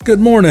Good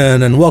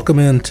morning and welcome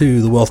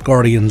into the Wealth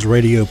Guardians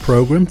radio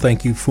program.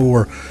 Thank you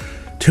for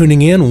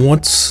tuning in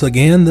once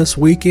again this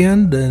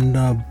weekend.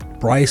 And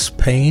Bryce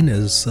Payne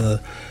is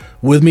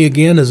with me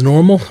again as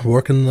normal,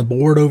 working the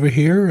board over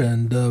here.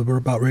 And we're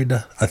about ready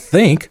to, I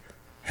think,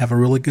 have a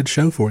really good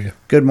show for you.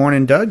 Good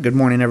morning, Doug. Good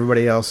morning,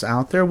 everybody else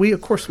out there.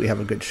 Of course, we have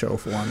a good show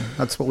for them.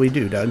 That's what we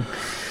do, Doug.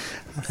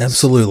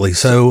 Absolutely.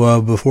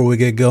 So before we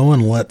get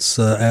going, let's,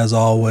 as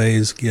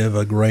always, give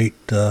a great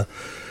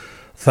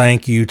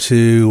thank you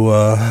to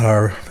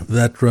our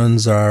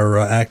veterans, our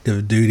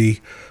active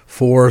duty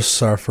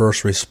force, our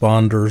first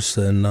responders,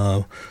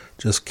 and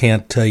just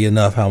can't tell you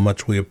enough how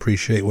much we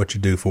appreciate what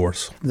you do for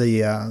us.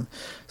 The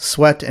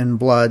sweat and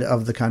blood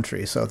of the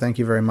country. So thank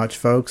you very much,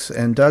 folks.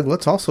 And Doug,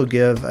 let's also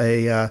give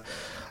a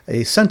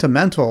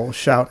sentimental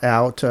shout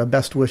out,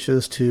 best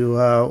wishes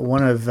to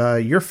one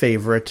of your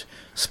favorite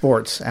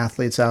sports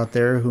athletes out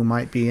there who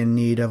might be in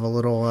need of a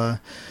little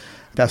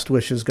best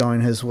wishes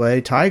going his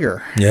way,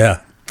 Tiger.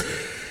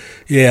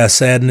 Yeah,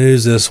 sad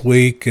news this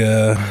week.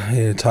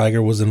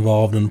 Tiger was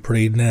involved in a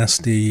pretty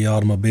nasty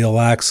automobile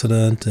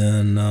accident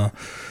and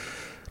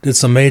did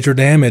some major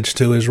damage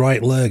to his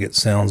right leg, it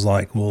sounds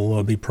like.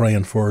 We'll be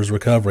praying for his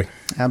recovery.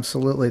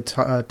 Absolutely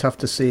tough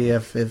to see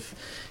if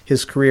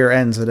his career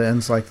ends. It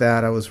ends like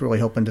that. I was really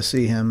hoping to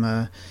see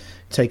him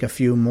take a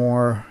few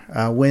more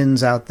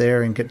wins out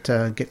there and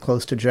get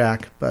close to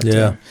Jack. But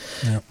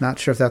not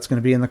sure if that's going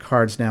to be in the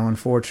cards now,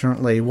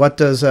 unfortunately. What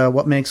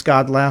makes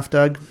God laugh,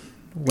 Doug?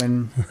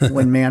 When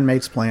man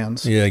makes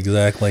plans. Yeah,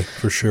 exactly,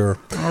 for sure.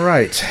 All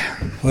right.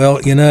 Well,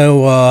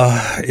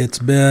 it's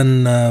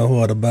been,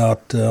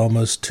 about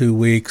almost 2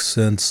 weeks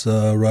since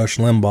Rush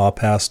Limbaugh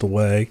passed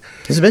away.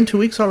 Has it been 2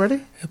 weeks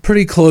already?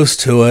 Pretty close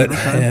to it,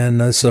 okay.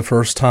 And it's the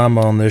first time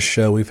on this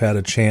show we've had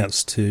a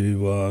chance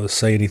to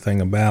say anything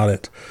about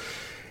it.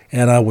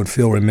 And I would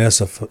feel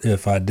remiss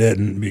if I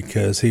didn't,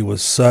 because he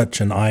was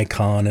such an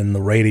icon in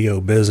the radio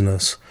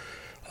business.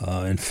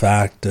 In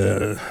fact,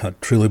 I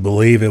truly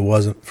believe it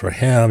wasn't for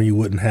him, you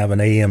wouldn't have an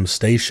AM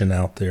station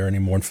out there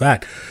anymore. In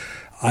fact,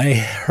 I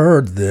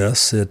heard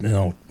this,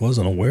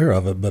 wasn't aware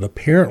of it, but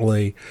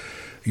apparently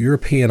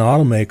European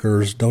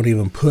automakers don't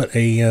even put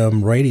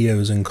AM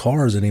radios in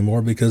cars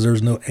anymore because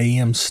there's no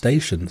AM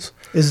stations.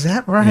 Is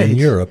that right? In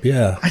Europe,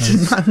 yeah. I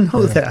did not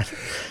know that.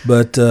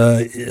 But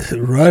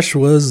Rush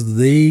was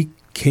the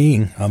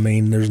king. I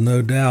mean, there's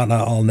no doubt.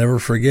 I'll never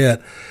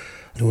forget.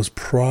 It was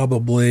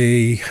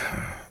probably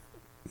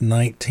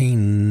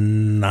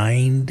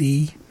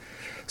 1990.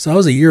 So I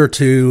was a year or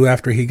two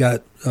after he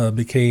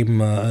became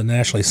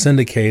nationally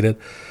syndicated,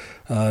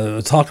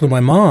 talking to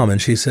my mom,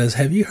 and she says,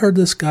 "Have you heard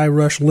this guy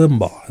Rush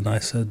Limbaugh?" And I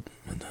said,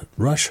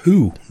 "Rush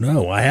who?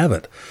 No, I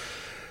haven't."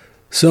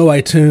 So I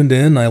tuned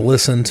in, I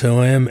listened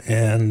to him,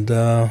 and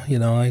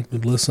I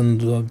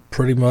listened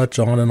pretty much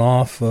on and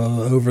off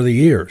over the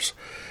years.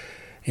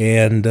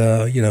 And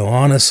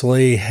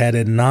honestly, had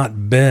it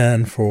not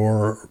been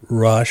for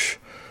Rush,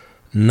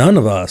 none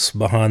of us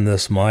behind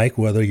this mic,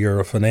 whether you're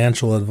a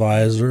financial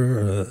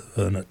advisor,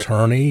 an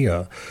attorney,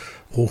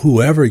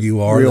 whoever you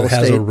are that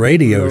has a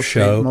radio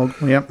show,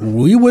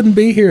 we wouldn't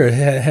be here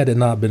had it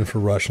not been for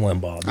Rush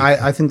Limbaugh.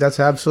 I think that's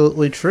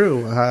absolutely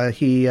true.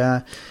 He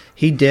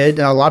did.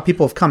 A lot of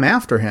people have come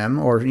after him,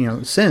 or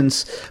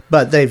since,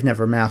 but they've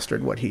never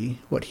mastered what he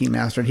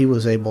mastered. He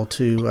was able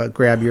to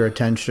grab your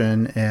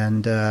attention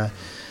and,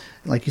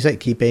 like you say,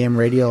 keep AM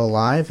radio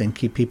alive and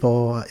keep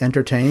people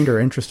entertained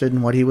or interested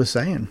in what he was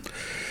saying.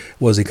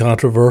 Was he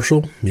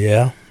controversial?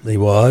 Yeah, he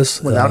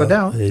was. Without a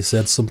doubt. He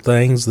said some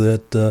things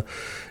that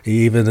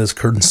even as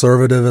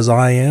conservative as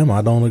I am,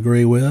 I don't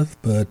agree with.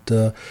 But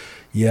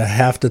you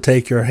have to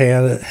take your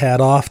hat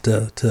off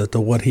to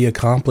what he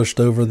accomplished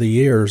over the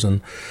years.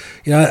 And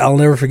I'll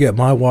never forget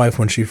my wife,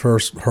 when she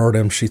first heard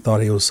him, she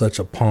thought he was such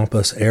a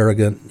pompous,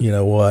 arrogant,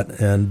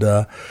 and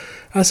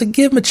I said,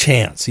 give him a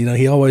chance.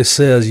 He always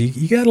says,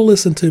 you got to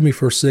listen to me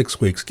for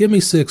 6 weeks. Give me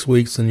 6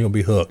 weeks and you'll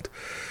be hooked.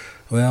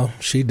 Well,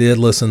 she did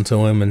listen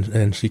to him,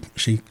 and she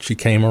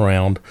came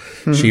around.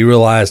 Mm-hmm. She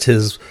realized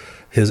his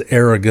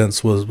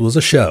arrogance was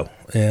a show.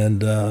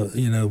 And,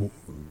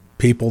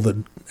 people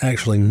that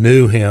actually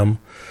knew him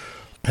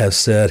have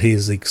said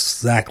he's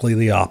exactly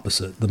the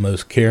opposite, the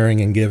most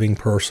caring and giving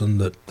person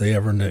that they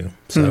ever knew.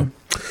 So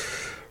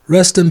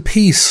rest in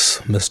peace,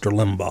 Mr.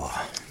 Limbaugh.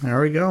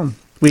 There we go.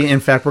 In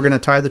fact, we're going to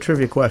tie the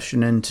trivia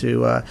question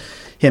into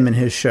him and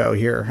his show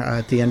here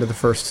at the end of the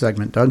first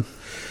segment, Doug.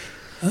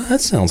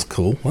 That sounds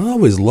cool. I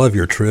always love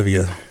your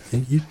trivia.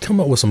 You come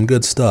up with some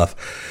good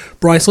stuff.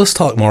 Bryce, let's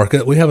talk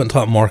market. We haven't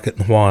talked market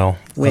in a while.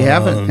 We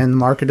haven't, and the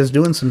market is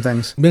doing some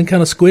things. Been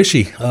kind of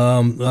squishy.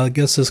 I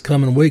guess this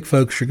coming week,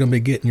 folks, you're going to be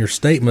getting your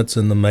statements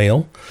in the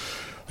mail,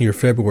 your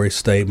February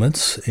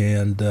statements,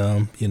 and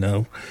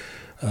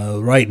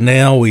right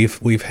now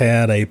we've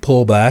had a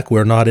pullback.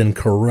 We're not in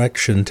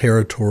correction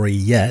territory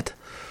yet.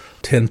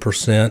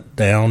 10%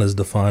 down is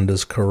defined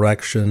as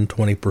correction.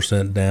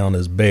 20% down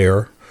is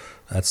bear.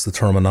 That's the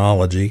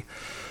terminology.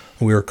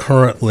 We're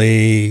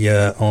currently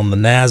on the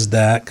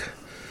NASDAQ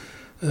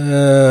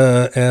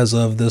as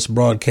of this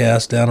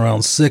broadcast, down around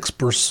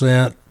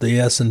 6%, the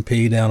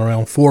S&P down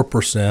around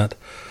 4%.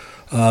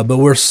 But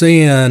we're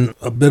seeing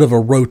a bit of a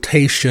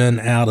rotation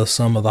out of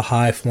some of the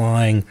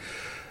high-flying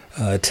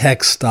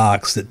tech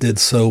stocks that did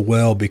so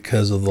well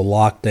because of the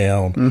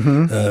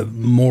lockdown.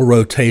 More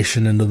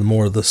rotation into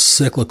more of the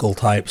cyclical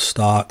type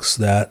stocks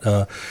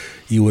that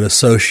you would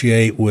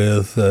associate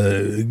with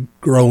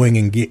growing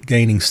and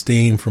gaining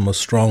steam from a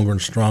stronger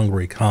and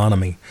stronger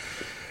economy.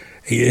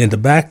 And to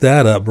back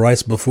that up,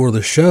 right before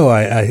the show,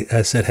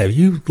 I said, have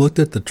you looked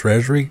at the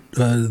Treasury,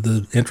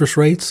 the interest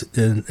rates?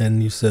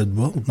 And you said,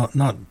 well,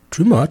 not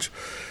too much.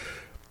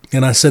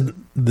 And I said,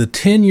 the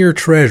 10-year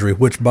Treasury,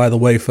 which, by the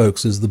way,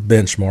 folks, is the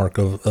benchmark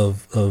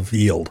of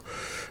yield.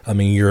 I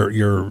mean,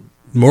 your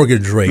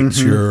mortgage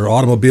rates, your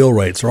automobile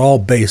rates are all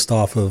based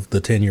off of the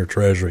 10-year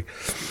Treasury.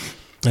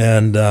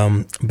 And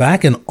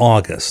back in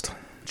August,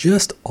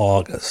 just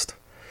August,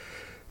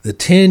 the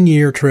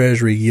 10-year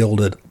Treasury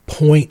yielded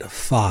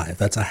 0.5.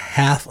 That's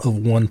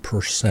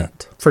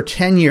 0.5%. For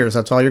 10 years,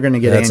 that's all you're going to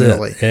get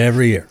annually. It,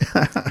 every year.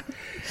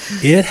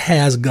 It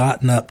has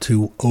gotten up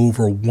to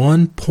over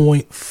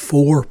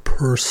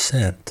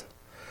 1.4%.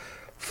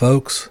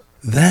 Folks,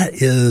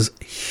 that is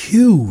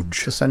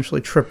huge.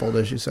 Essentially tripled,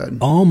 as you said.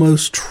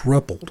 Almost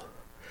tripled.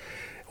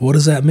 What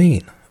does that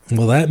mean?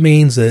 Well, that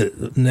means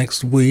that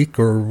next week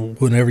or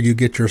whenever you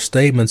get your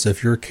statements,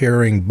 if you're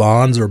carrying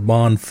bonds or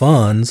bond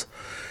funds,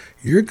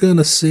 you're going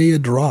to see a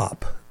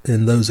drop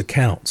in those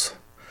accounts.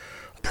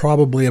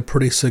 Probably a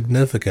pretty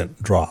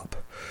significant drop.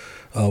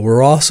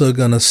 We're also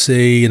going to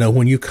see,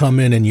 when you come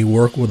in and you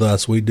work with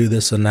us, we do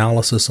this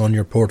analysis on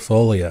your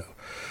portfolio.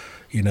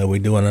 We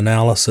do an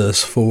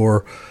analysis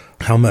for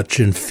how much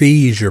in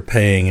fees you're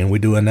paying, and we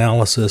do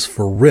analysis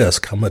for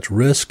risk, how much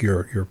risk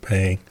you're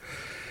paying.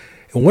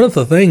 And one of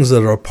the things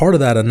that are a part of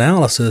that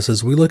analysis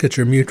is we look at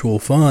your mutual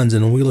funds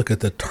and we look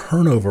at the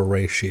turnover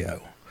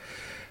ratio.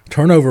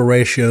 Turnover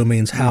ratio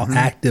means how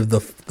active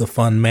the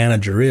fund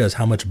manager is,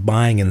 how much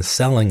buying and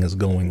selling is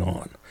going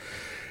on.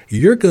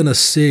 You're going to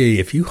see,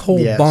 if you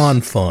hold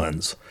bond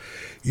funds,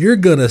 you're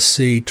going to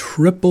see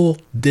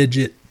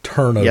triple-digit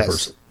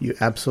turnovers. Yes, you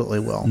absolutely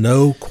will.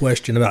 No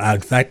question about it.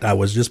 In fact, I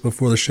was just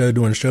before the show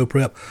doing show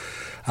prep.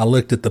 I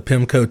looked at the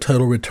PIMCO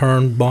Total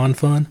Return Bond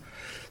Fund,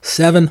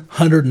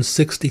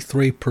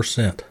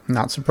 763%.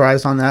 Not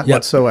surprised on that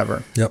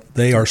whatsoever. Yep,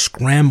 they are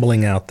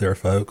scrambling out there,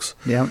 folks.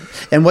 Yep.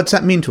 And what's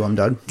that mean to them,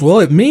 Doug? Well,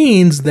 it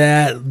means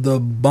that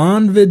the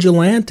bond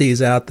vigilantes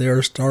out there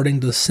are starting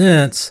to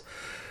sense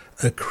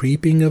a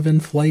creeping of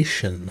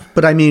inflation.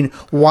 But I mean,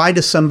 why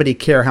does somebody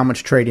care how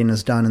much trading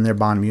is done in their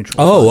bond mutual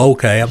fund? Oh,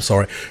 okay. I'm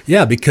sorry.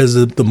 Yeah, because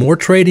the more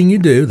trading you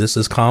do, this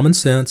is common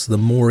sense, the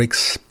more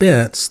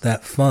expense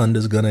that fund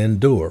is going to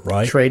endure,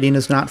 right? Trading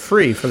is not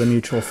free for the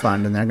mutual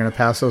fund, and they're going to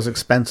pass those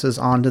expenses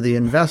on to the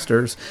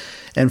investors.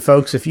 And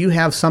folks, if you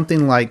have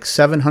something like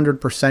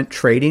 700%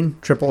 trading,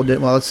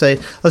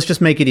 let's just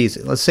make it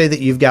easy. Let's say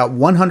that you've got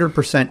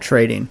 100%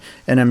 trading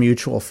in a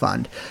mutual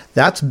fund.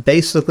 That's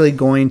basically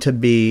going to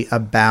be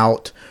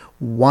about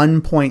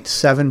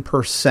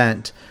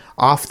 1.7%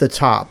 off the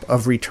top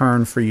of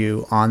return for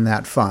you on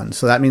that fund.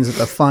 So that means that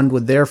the fund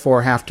would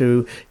therefore have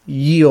to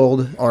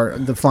yield, or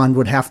the fund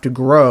would have to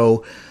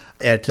grow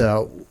at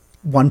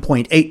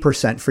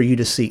 1.8% for you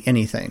to see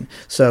anything.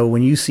 So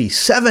when you see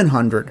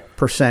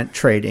 700%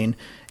 trading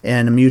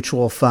in a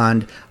mutual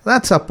fund,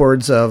 that's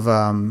upwards of,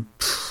 I'm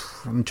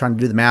trying to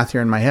do the math here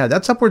in my head,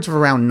 that's upwards of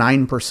around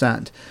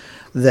 9%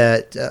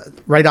 that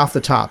right off the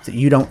top that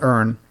you don't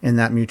earn in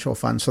that mutual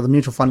fund. So the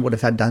mutual fund would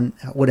have had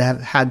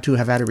to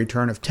have had a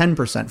return of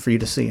 10% for you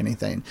to see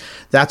anything.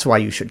 That's why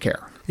you should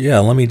care. Yeah,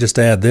 let me just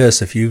add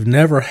this. If you've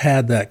never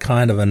had that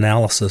kind of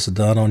analysis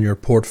done on your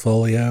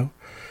portfolio,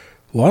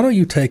 why don't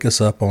you take us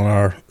up on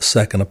our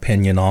second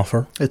opinion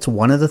offer? It's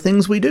one of the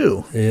things we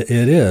do. It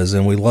is,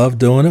 and we love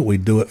doing it. We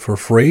do it for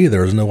free.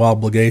 There's no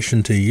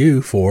obligation to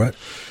you for it.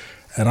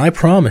 And I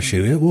promise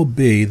you, it will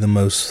be the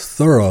most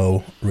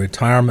thorough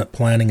retirement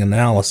planning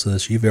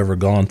analysis you've ever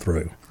gone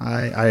through.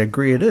 I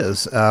agree it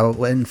is.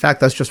 In fact,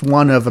 that's just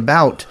one of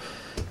about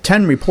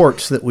 10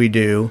 reports that we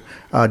do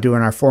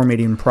during our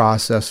 4-meeting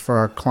process for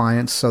our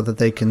clients so that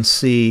they can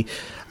see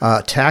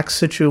tax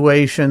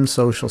situation,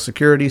 Social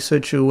Security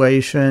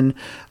situation,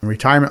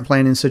 retirement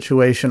planning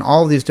situation,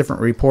 all these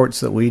different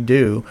reports that we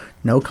do.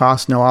 No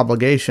cost, no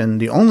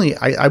obligation.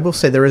 I will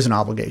say there is an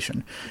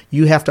obligation.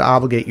 You have to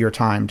obligate your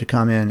time to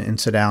come in and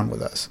sit down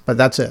with us. But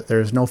that's it.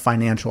 There's no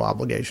financial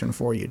obligation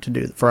for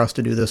us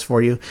to do this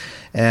for you.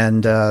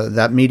 And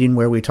that meeting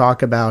where we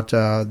talk about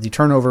the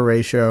turnover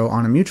ratio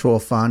on a mutual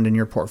fund in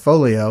your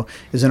portfolio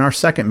is in our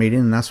second meeting,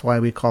 and that's why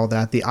we call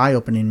that the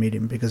eye-opening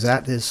meeting, because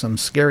that is some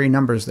scary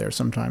numbers there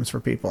sometimes for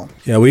people.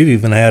 Yeah, we've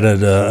even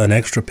added an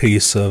extra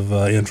piece of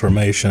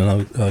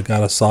information. I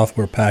got a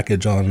software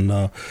package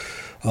on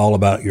all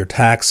about your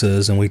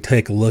taxes, and we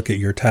take a look at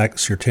your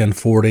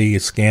 1040, you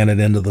scan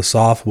it into the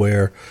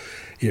software,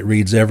 it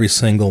reads every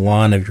single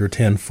line of your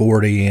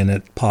 1040, and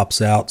it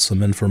pops out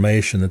some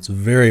information that's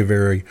very,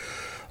 very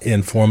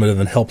informative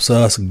and helps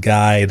us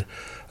guide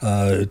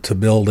to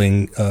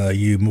building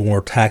you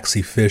more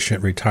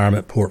tax-efficient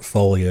retirement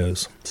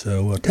portfolios.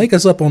 So take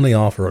us up on the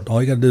offer.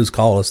 All you got to do is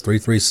call us,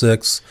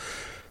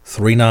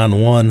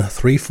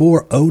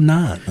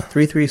 336-391-3409.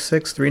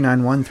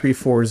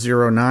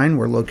 336-391-3409.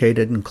 We're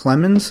located in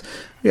Clemens.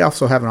 We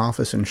also have an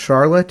office in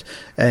Charlotte,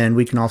 and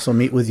we can also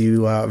meet with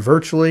you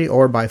virtually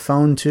or by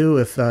phone, too.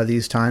 If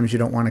these times you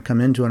don't want to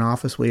come into an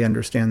office, we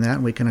understand that,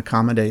 and we can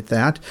accommodate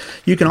that.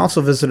 You can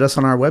also visit us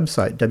on our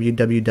website,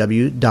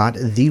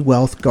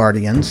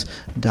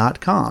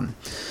 www.thewealthguardians.com.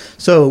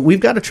 So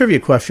we've got a trivia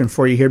question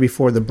for you here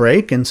before the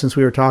break, and since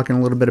we were talking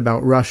a little bit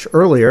about Rush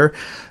earlier,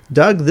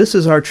 Doug, this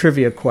is our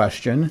trivia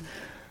question.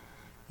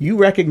 You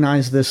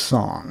recognize this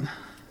song?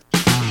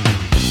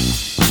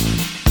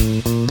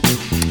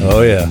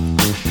 Oh, yeah.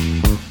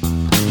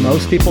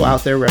 Most people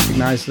out there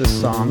recognize this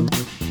song.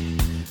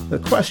 The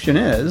question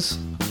is,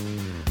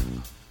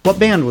 what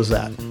band was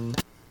that?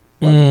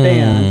 What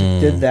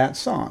band did that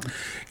song?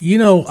 You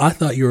know, I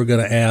thought you were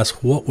going to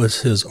ask what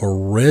was his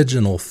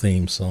original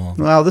theme song.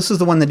 Well, this is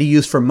the one that he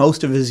used for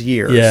most of his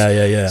years.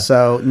 Yeah.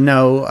 So,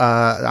 no,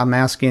 I'm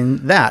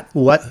asking that.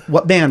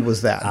 What band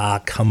was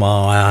that? Come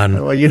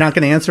on. Well, you're not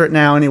going to answer it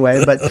now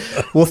anyway, but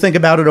we'll think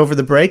about it over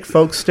the break.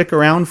 Folks, stick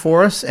around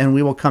for us, and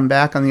we will come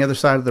back on the other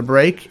side of the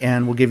break,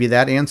 and we'll give you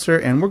that answer.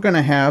 And we're going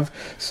to have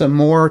some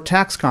more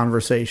tax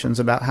conversations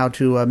about how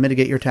to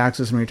mitigate your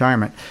taxes in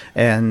retirement.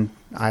 And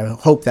I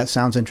hope that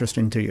sounds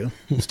interesting to you.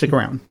 Stick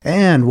around.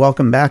 And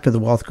welcome back to the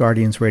Wealth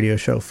Guardians radio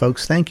show,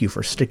 folks. Thank you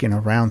for sticking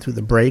around through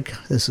the break.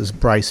 This is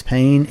Bryce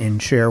Payne in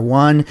Chair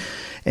 1,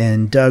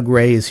 and Doug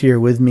Ray is here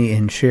with me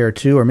in Chair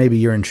 2, or maybe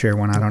you're in Chair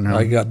 1, I don't know.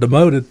 I got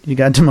demoted. You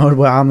got demoted?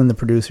 Well, I'm in the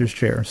producer's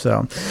chair.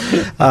 So,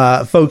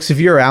 folks, if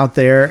you're out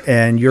there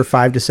and you're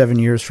 5 to 7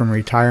 years from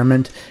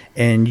retirement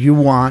and you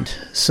want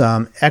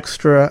some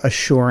extra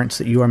assurance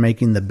that you are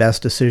making the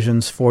best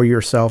decisions for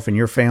yourself and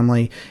your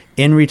family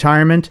in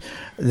retirement,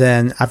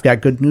 then I've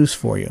got good news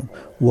for you.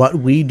 What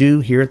we do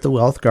here at the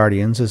Wealth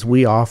Guardians is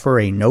we offer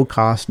a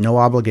no-cost,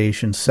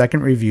 no-obligation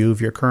second review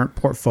of your current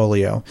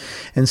portfolio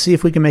and see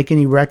if we can make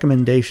any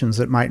recommendations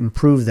that might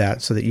improve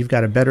that so that you've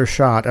got a better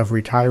shot of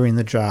retiring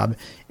the job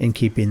and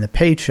keeping the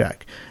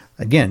paycheck.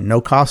 Again,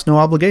 no cost, no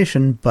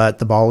obligation, but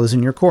the ball is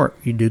in your court.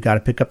 You do got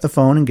to pick up the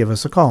phone and give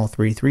us a call,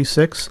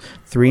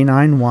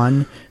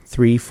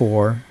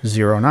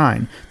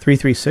 336-391-3409.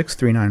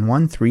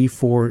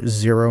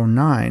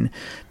 336-391-3409.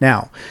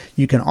 Now,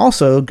 you can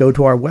also go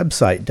to our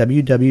website,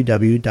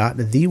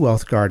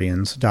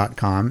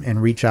 www.thewealthguardians.com,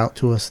 and reach out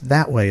to us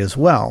that way as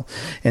well.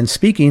 And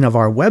speaking of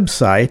our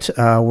website,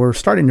 we're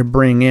starting to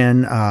bring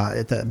in,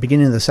 at the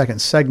beginning of the second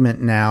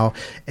segment now,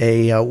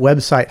 a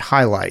website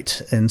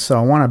highlight. And so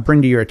I want to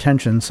bring to your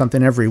attention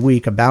something every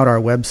week about our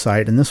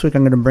website. And this week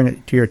I'm going to bring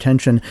it to your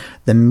attention,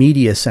 the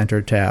Media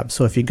Center tab.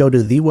 So if you go to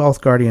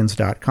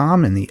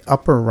thewealthguardians.com, in the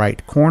upper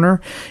right corner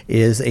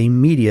is a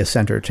Media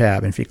Center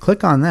tab. And if you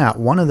click on that,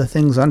 one of the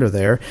things under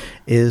there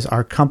is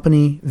our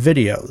company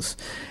videos.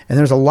 And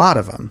there's a lot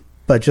of them.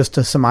 But just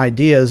some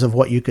ideas of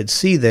what you could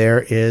see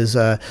there is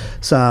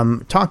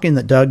some talking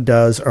that Doug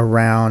does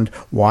around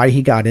why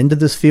he got into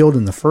this field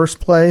in the first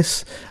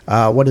place,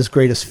 what his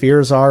greatest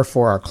fears are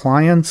for our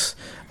clients,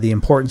 the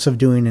importance of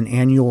doing an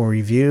annual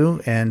review,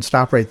 and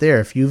stop right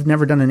there. If you've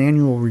never done an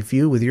annual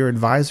review with your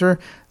advisor,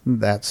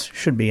 that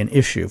should be an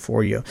issue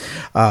for you.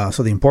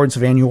 So the importance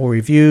of annual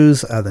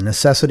reviews, the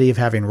necessity of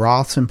having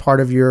Roths in part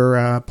of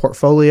your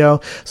portfolio.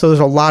 So there's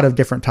a lot of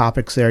different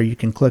topics there. You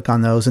can click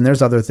on those, and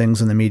there's other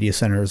things in the Media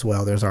Center as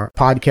well. There's our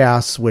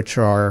podcasts, which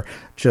are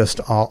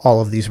just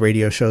all of these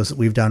radio shows that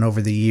we've done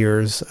over the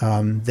years.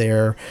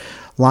 They're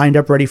lined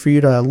up ready for you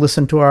to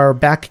listen to our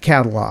back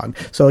catalog.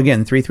 So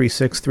again,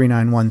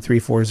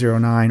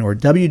 336-391-3409 or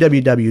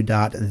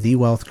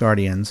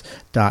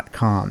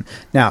www.thewealthguardians.com.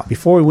 Now,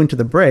 before we went to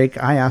the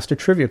break, I asked a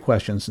trivia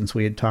question since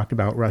we had talked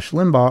about Rush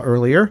Limbaugh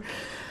earlier.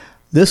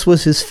 This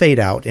was his fade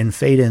out and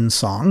fade in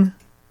song.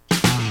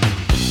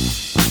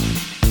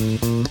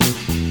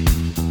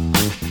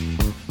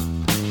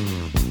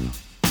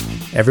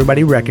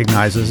 Everybody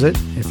recognizes it.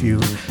 If you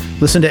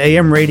listen to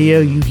AM radio,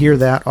 you hear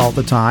that all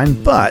the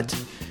time, but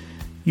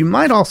you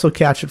might also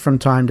catch it from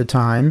time to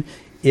time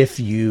if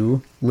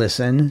you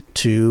listen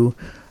to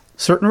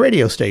certain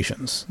radio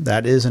stations.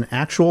 That is an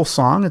actual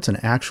song. It's an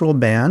actual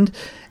band.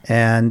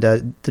 And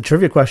the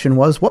trivia question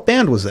was, what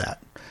band was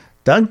that?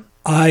 Doug?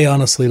 I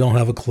honestly don't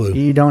have a clue.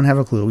 You don't have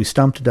a clue. We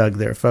stumped Doug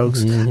there,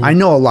 folks. Mm-hmm. I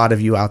know a lot of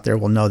you out there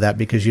will know that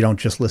because you don't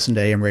just listen to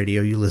AM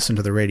radio, you listen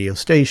to the radio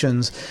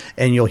stations,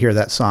 and you'll hear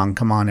that song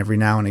come on every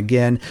now and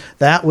again.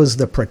 That was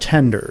the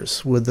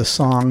Pretenders with the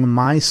song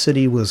My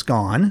City Was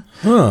Gone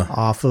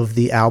off of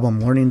the album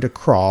Learning to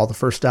Crawl, the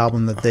first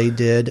album that they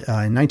did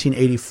in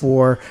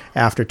 1984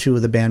 after two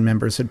of the band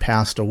members had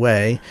passed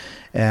away.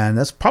 And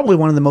that's probably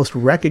one of the most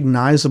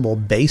recognizable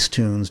bass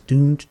tunes,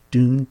 doon,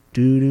 doon,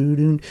 doon, doon,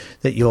 doon,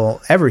 that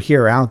you'll ever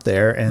hear out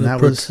there. And the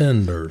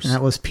Pretenders.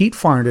 That was Pete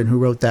Farndon who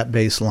wrote that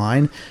bass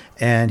line.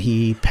 and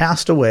he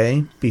passed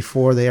away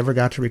before they ever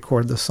got to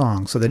record the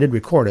song. So they did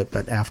record it,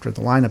 but after the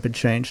lineup had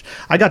changed.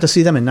 I got to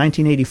see them in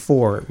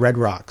 1984 at Red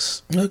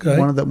Rocks. Okay.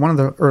 One of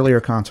the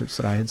earlier concerts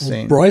that I had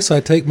seen. Bryce,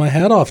 I take my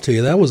hat off to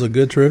you. That was a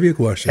good trivia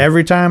question.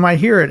 Every time I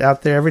hear it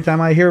out there, every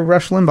time I hear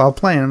Rush Limbaugh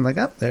playing, I'm like,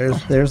 oh,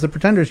 there's the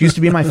Pretenders. Used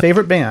to be my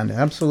favorite band.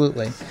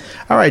 Absolutely.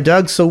 All right,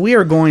 Doug. So we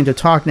are going to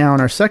talk now in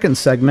our second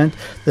segment,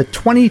 the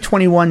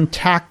 2021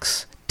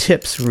 tax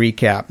tips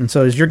recap. And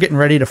so as you're getting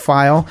ready to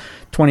file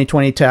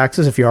 2020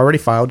 taxes, if you already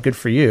filed, good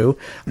for you.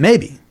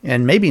 Maybe,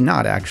 and maybe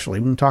not, actually.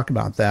 We can talk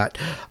about that.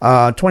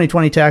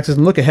 2020 taxes,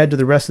 and look ahead to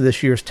the rest of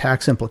this year's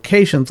tax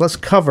implications. Let's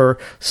cover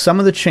some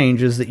of the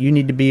changes that you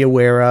need to be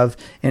aware of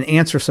and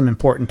answer some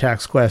important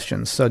tax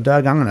questions. So,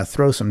 Doug, I'm going to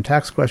throw some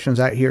tax questions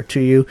out here to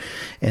you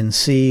and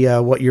see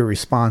what your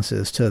response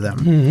is to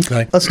them.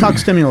 Okay. Let's talk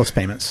stimulus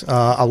payments.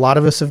 A lot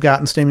of us have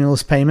gotten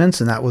stimulus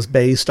payments, and that was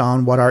based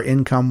on what our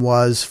income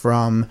was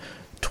from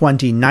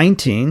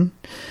 2019.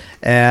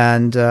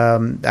 And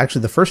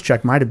actually, the first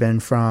check might have been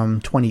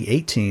from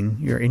 2018,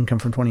 your income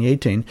from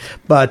 2018.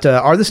 But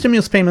are the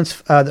stimulus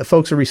payments that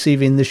folks are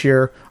receiving this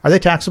year, are they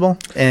taxable?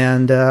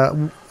 And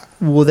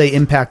will they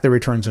impact their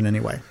returns in any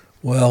way?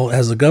 Well,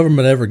 has the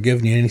government ever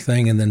given you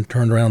anything and then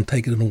turned around and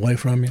taken it away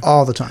from you?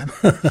 All the time.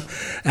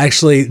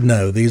 Actually,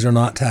 no, these are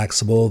not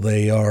taxable.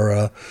 They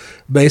are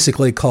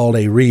basically called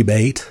a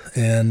rebate,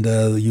 and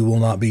you will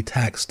not be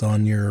taxed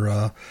on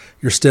your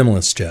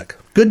stimulus check.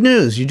 Good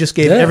news. You just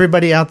gave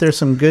everybody out there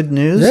some good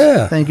news.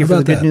 Yeah. Thank you for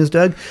the good news,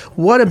 Doug.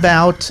 What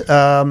about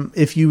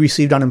if you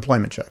received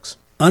unemployment checks?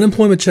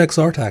 Unemployment checks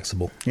are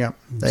taxable. Yeah,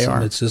 they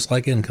are. It's just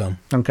like income.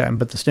 Okay,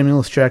 but the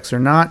stimulus checks are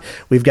not.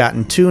 We've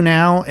gotten 2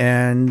 now,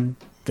 and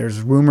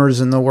there's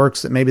rumors in the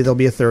works that maybe there'll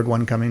be a third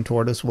one coming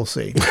toward us. We'll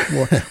see.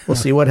 We'll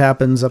see what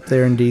happens up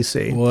there in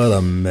D.C. What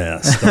a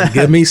mess. Don't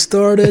get me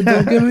started.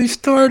 Don't get me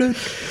started.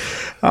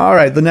 All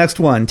right, the next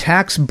one,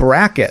 tax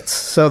brackets.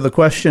 So the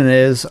question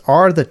is,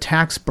 are the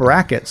tax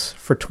brackets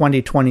for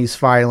 2020's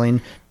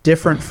filing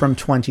different from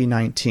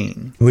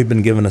 2019? We've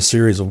been given a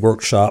series of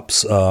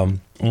workshops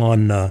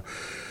on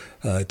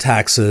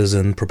taxes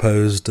and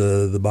proposed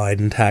the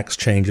Biden tax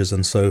changes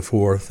and so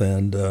forth.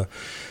 And in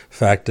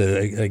fact,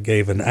 I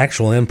gave an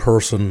actual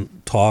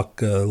in-person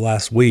talk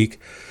last week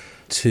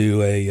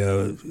to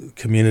a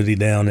community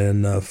down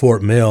in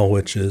Fort Mill,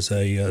 which is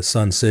a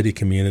Sun City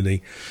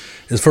community.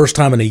 It's the first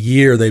time in a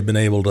year they've been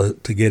able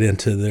to get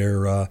into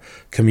their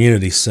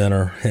community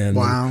center. And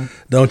wow.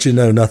 Don't you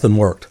know, nothing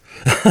worked.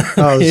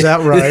 Oh, is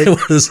that right?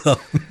 It was a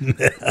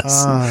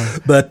mess.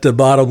 But the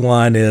bottom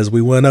line is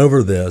we went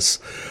over this,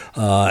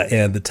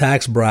 and the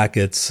tax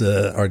brackets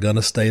are going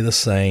to stay the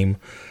same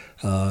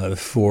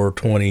for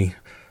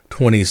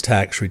 2020's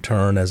tax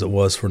return as it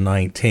was for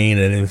 19.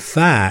 And in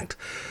fact,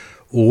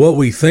 what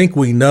we think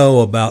we know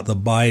about the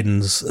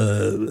Biden's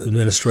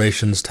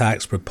administration's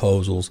tax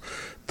proposals,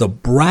 the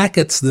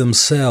brackets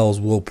themselves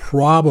will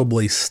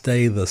probably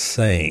stay the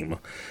same.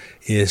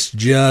 It's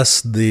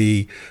just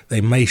they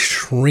may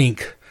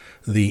shrink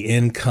the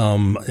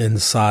income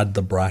inside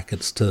the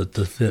brackets to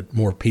fit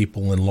more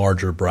people in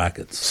larger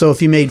brackets. So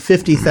if you made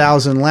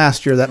 $50,000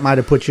 last year, that might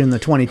have put you in the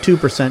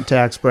 22%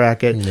 tax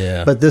bracket.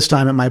 Yeah. But this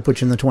time it might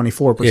put you in the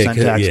 24%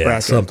 tax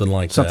bracket. Something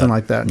like that. Something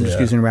like that. I'm just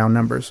using round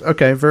numbers.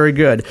 Okay, very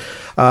good.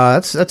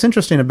 That's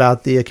interesting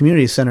about the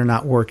community center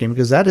not working,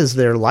 because that is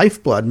their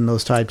lifeblood in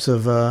those types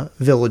of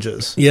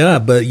villages. Yeah,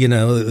 but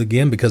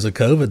again, because of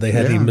COVID, they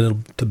hadn't even been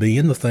able to be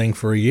in the thing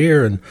for a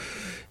year, and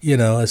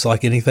it's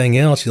like anything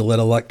else. You let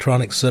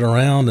electronics sit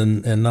around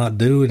and not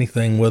do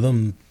anything with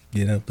them.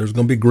 There's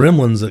going to be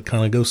gremlins that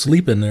kind of go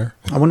sleep in there.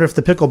 I wonder if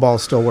the pickleball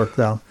still work,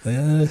 though.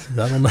 Yeah,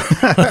 I don't know.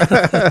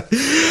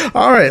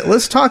 All right,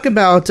 let's talk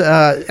about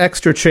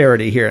extra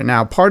charity here.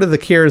 Now, part of the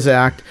CARES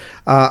Act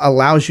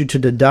allows you to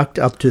deduct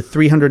up to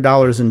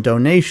 $300 in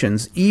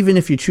donations, even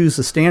if you choose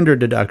the standard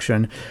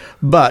deduction,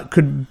 but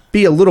could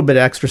be a little bit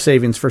extra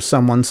savings for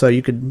someone. So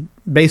you could,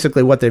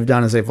 basically what they've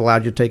done is they've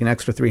allowed you to take an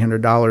extra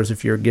 $300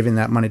 if you're giving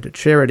that money to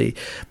charity.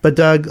 But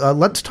Doug,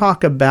 let's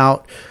talk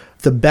about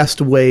the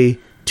best way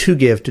to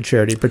give to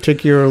charity,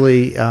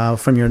 particularly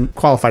from your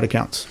qualified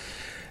accounts.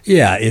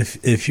 Yeah,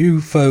 if you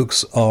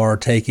folks are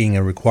taking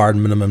a required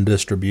minimum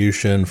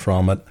distribution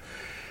from it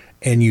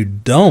and you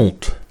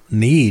don't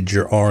need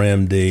your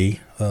RMD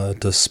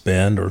to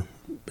spend or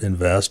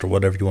invest or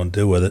whatever you want to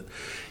do with it,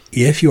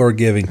 if you are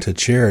giving to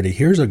charity,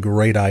 here's a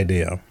great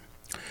idea.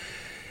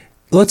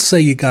 Let's say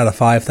you got a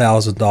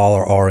 $5,000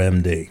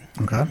 RMD.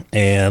 Okay.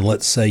 And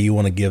let's say you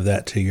want to give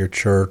that to your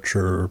church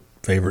or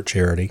favorite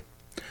charity,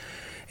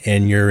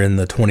 and you're in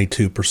the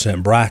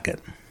 22% bracket.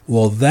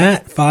 Well,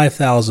 that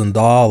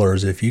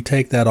 $5,000, if you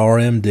take that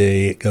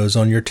RMD, it goes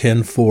on your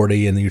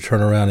 1040, and then you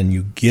turn around and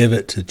you give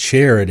it to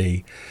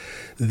charity,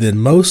 then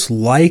most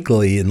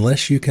likely,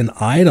 unless you can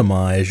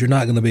itemize, you're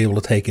not going to be able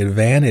to take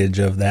advantage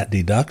of that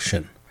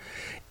deduction.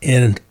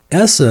 In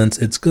essence,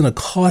 it's going to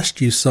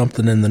cost you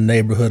something in the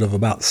neighborhood of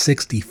about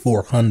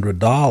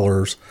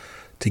 $6,400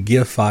 to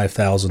give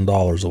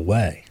 $5,000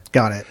 away.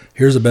 Got it.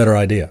 Here's a better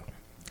idea.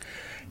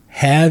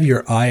 Have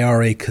your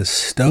IRA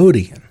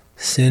custodian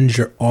send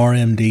your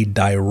RMD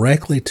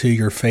directly to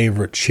your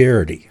favorite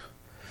charity.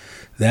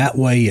 That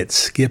way it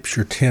skips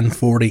your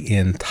 1040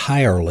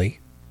 entirely.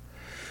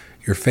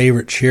 Your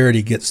favorite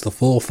charity gets the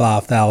full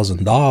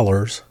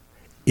 $5,000.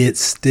 It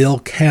still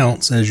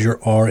counts as your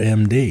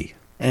RMD.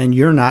 And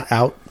you're not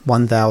out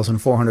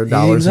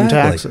 $1,400 in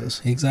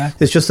taxes.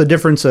 Exactly. It's just the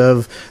difference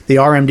of the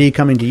RMD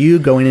coming to you,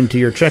 going into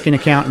your checking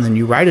account, and then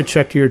you write a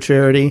check to your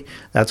charity.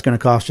 That's going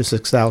to cost you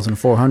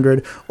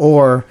 $6,400.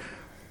 Or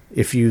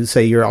if you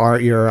say your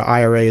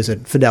IRA is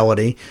at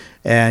Fidelity,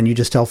 and you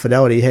just tell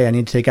Fidelity, hey, I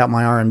need to take out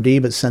my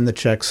RMD, but send the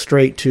check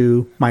straight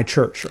to my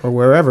church or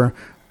wherever,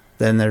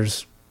 then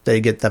they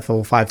get that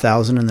full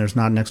 $5,000, and there's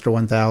not an extra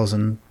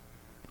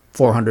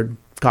 $1,400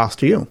 cost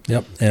to you.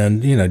 Yep.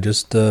 And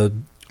just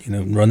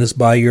run this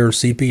by your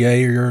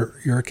CPA or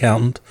your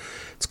accountant.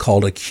 It's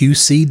called a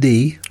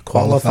QCD,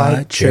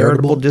 Qualified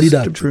Charitable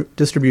Distribution.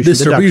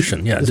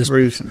 Distribution. Yeah.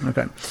 Distribution.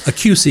 Okay. A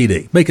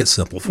QCD. Make it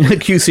simple for me.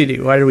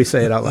 QCD. Why did we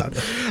say it out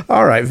loud?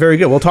 All right. Very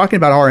good. Well, talking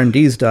about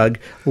RMDs, Doug,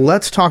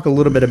 let's talk a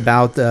little bit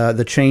about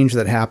the change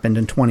that happened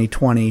in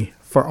 2020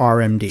 for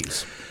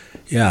RMDs.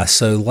 Yeah,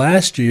 so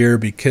last year,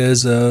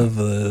 because of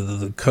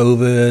the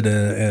COVID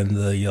and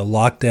the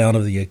lockdown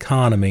of the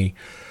economy,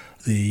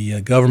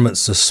 the government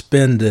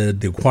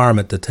suspended the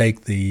requirement to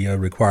take the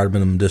required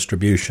minimum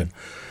distribution.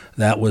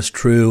 That was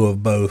true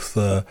of both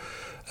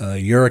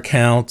your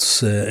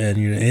accounts and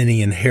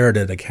any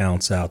inherited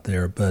accounts out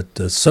there.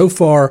 But so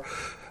far,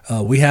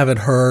 we haven't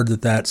heard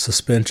that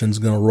suspension is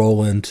going to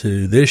roll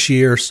into this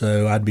year,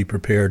 so I'd be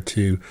prepared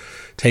to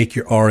take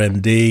your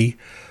RMD.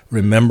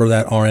 Remember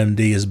that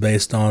RMD is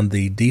based on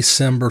the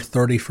December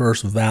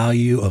 31st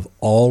value of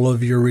all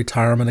of your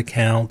retirement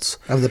accounts.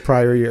 Of the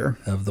prior year.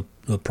 Of the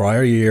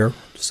prior year.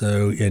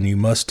 So, and you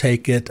must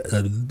take it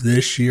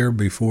this year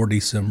before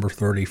December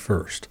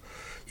 31st.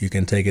 You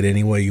can take it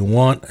any way you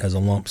want as a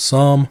lump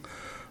sum.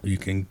 You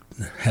can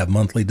have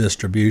monthly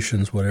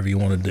distributions, whatever you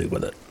want to do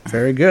with it.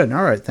 Very good.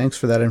 All right. Thanks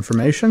for that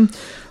information.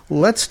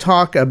 Let's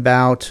talk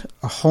about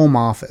a home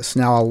office.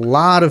 Now, a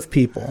lot of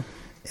people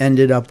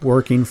ended up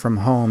working from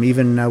home.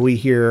 Even we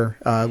here,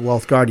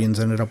 Wealth Guardians,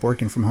 ended up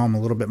working from home a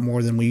little bit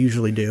more than we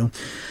usually do.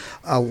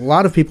 A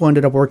lot of people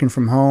ended up working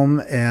from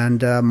home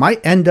and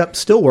might end up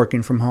still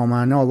working from home.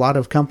 I know a lot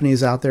of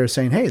companies out there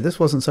saying, hey, this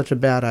wasn't such a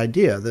bad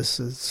idea.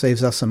 This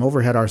saves us some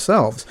overhead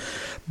ourselves.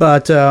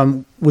 But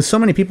with so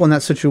many people in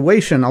that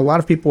situation, a lot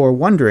of people are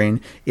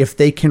wondering if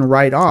they can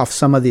write off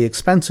some of the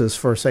expenses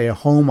for, say, a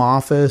home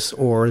office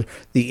or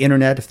the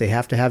internet, if they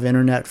have to have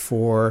internet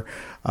for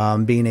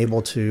being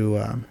able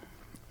to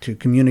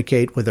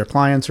communicate with their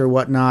clients or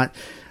whatnot,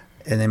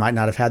 and they might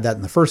not have had that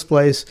in the first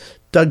place.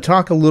 Doug,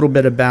 talk a little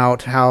bit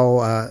about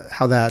how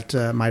that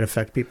might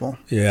affect people.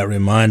 Yeah, it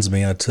reminds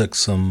me, I took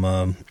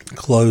some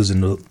clothes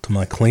to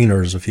my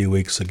cleaners a few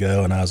weeks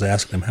ago, and I was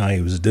asking him how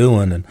he was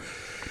doing, and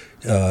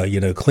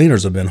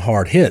cleaners have been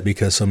hard hit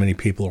because so many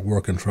people are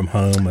working from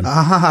home. And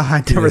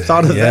I never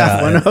thought of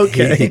that one.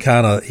 Okay. He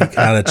kind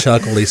of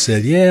chuckled. He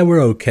said, yeah,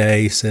 we're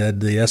okay. He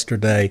said,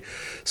 yesterday,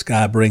 this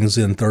guy brings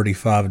in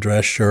 35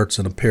 dress shirts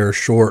and a pair of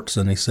shorts,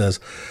 and he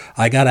says,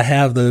 I got to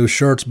have those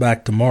shirts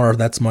back tomorrow.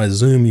 That's my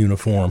Zoom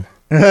uniform.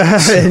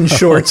 In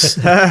shorts.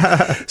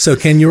 So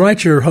can you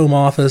write your home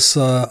office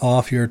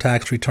off your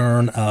tax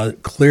return?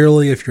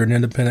 Clearly, if you're an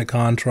independent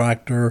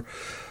contractor,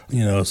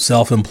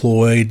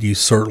 self-employed, you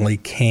certainly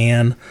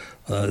can,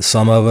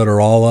 some of it or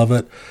all of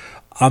it.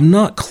 I'm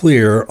not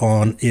clear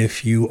on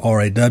if you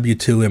are a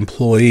W-2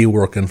 employee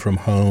working from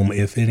home,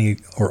 if any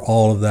or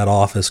all of that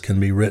office can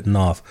be written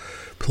off.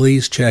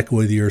 Please check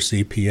with your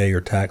CPA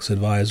or tax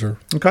advisor.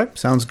 Okay,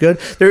 sounds good.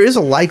 There is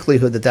a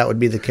likelihood that would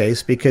be the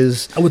case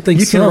because I would think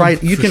you can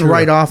sure.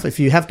 write off if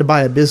you have to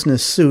buy a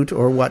business suit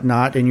or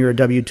whatnot, and you're a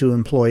W-2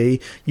 employee.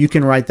 You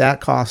can write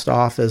that cost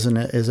off as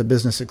a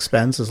business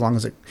expense as long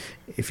as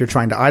if you're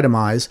trying to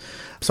itemize.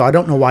 So I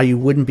don't know why you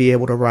wouldn't be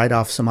able to write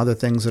off some other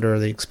things that are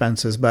the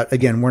expenses. But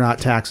again, we're not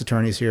tax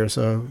attorneys here,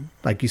 so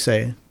like you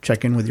say,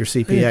 check in with your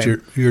CPA.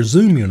 It's your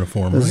Zoom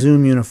uniform, right?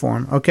 Zoom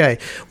uniform. Okay.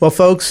 Well,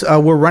 folks,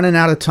 we're running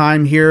out of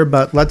time here,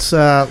 but let's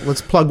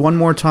plug one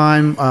more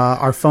time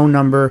our phone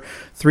number,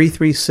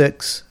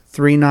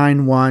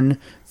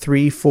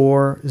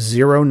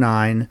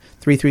 336-391-3409,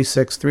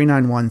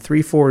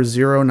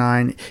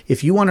 336-391-3409.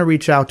 If you want to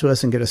reach out to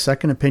us and get a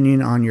second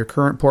opinion on your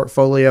current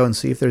portfolio and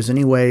see if there's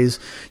any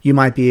ways you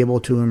might be able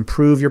to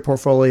improve your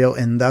portfolio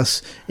and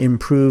thus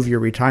improve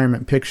your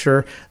retirement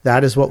picture,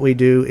 that is what we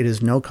do. It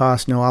is no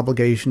cost, no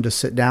obligation to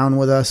sit down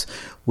with us.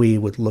 We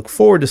would look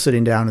forward to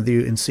sitting down with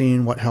you and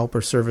seeing what help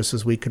or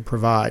services we could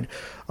provide.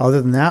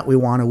 Other than that, we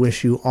want to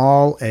wish you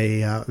all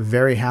a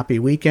very happy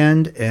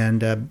weekend,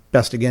 and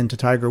best again to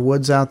Tiger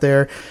Woods out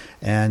there.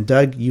 And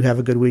Doug, you have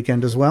a good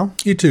weekend as well.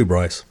 You too,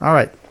 Bryce. All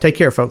right. Take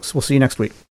care, folks. We'll see you next week.